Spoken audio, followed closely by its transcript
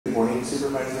morning,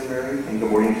 Supervisor Mary, and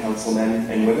good morning, councilmen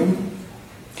and women.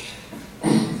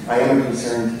 I am a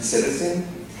concerned citizen,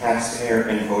 taxpayer,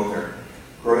 and voter.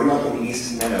 Growing up in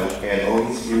East Meadow, I had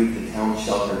always viewed the town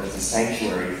shelter as a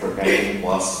sanctuary for abandoned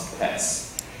lost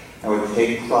pets. I would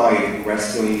take pride in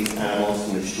rescuing these animals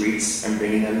from the streets and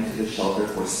bringing them to the shelter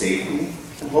for safety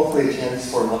and hopefully a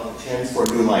chance for a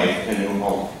new life and a new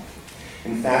home.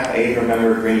 In fact, I even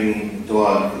remember bringing a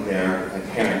dog there with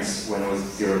my parents when it was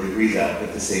 0 degrees out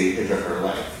to save his or her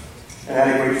life. And I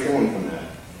had a great feeling from that.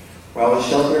 While the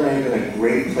shelter may have been a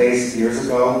great place years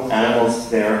ago, animals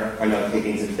there are now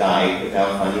taking to die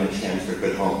without finding a chance for a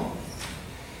good home.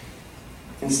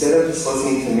 Instead of just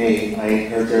listening to me, I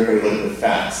encourage everybody to look at the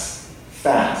facts.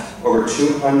 Fact, over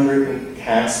 200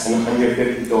 cats and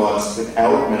 150 dogs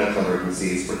without medical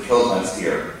emergencies were killed last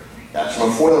year. That's from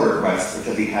a FOIL request, which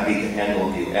I'll be happy to handle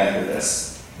with you after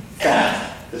this.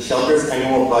 Fact, the shelter's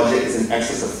annual budget is in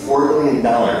excess of $4 billion,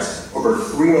 over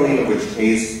 $3 million of which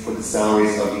pays for the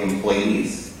salaries of the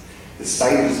employees.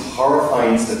 Despite these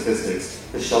horrifying statistics,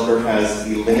 the shelter has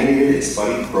eliminated its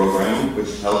buddy program,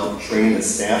 which helped train the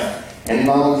staff and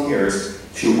volunteers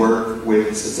to work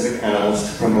with specific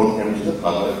animals to promote them to the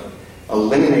public,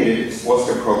 eliminated its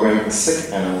foster program for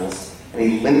sick animals, and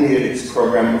eliminated its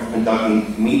program of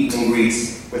conducting meet and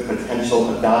greets with potential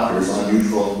adopters on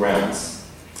neutral grounds.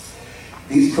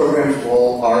 These programs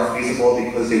all are feasible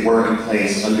because they were in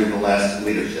place under the last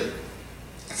leadership.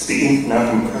 Speaking now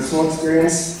from personal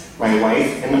experience, my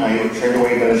wife and I were turned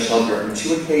away by the shelter on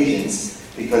 2 occasions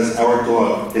because our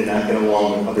dog did not get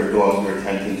along with other dogs we were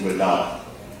attempting to adopt.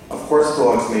 Of course,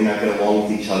 dogs may not get along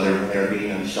with each other when they are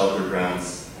being on shelter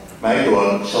grounds. My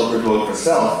dog, shelter dog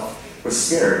herself, was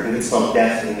scared and could smell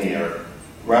death in the air.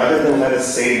 Rather than let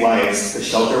us save lives, the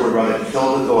shelter would rather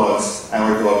kill the dogs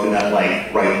our dog did not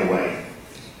like right away.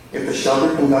 If the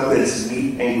shelter conducted its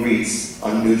meet and greets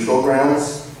on neutral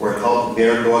grounds or helped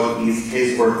their dog ease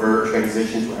his or her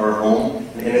transition to our home,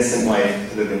 an innocent life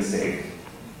could have been saved.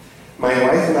 My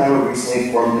wife and I were recently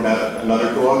informed about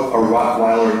another dog, a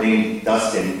Rottweiler named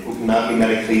Dustin, who could not be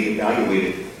medically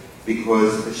evaluated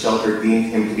because the shelter deemed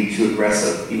him to be too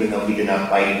aggressive, even though he did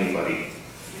not bite anybody.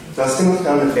 Dustin was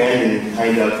found abandoned and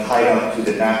tied up to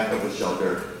the back of the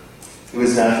shelter. He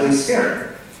was naturally scared.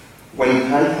 When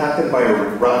contacted by a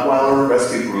Rottweiler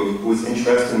rescue group who was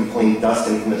interested in pulling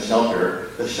Dustin from the shelter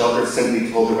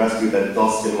simply told the rescue that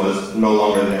Dustin was no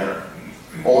longer there.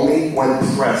 Only when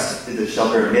pressed did the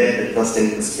shelter admit that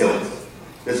Dustin was killed.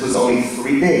 This was only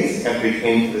 3 days after he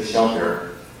came to the shelter.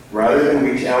 Rather than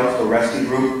reach out to a rescue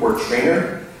group or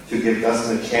trainer to give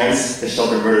Dustin a chance, the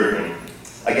shelter murdered him.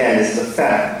 Again, this is a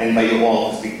fact, and by you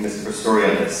all to speak to Mr. Story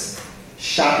on this.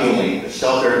 Shockingly, the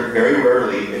shelter very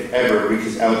rarely, if ever,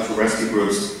 reaches out to rescue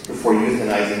groups before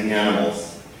euthanizing the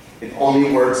animals. It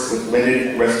only works with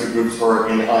limited rescue groups who are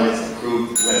on its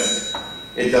approved list.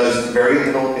 It does very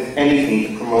little, if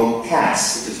anything, to promote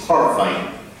cats, which is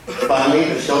horrifying. Finally,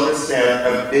 the shelter staff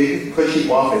have big, cushy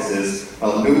offices,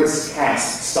 while numerous cats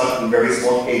stuck in very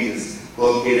small cages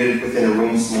located within a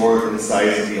room smaller than the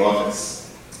size of the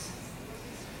office.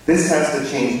 This has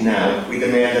to change now. We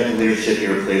demand that the leadership be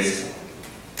replaced.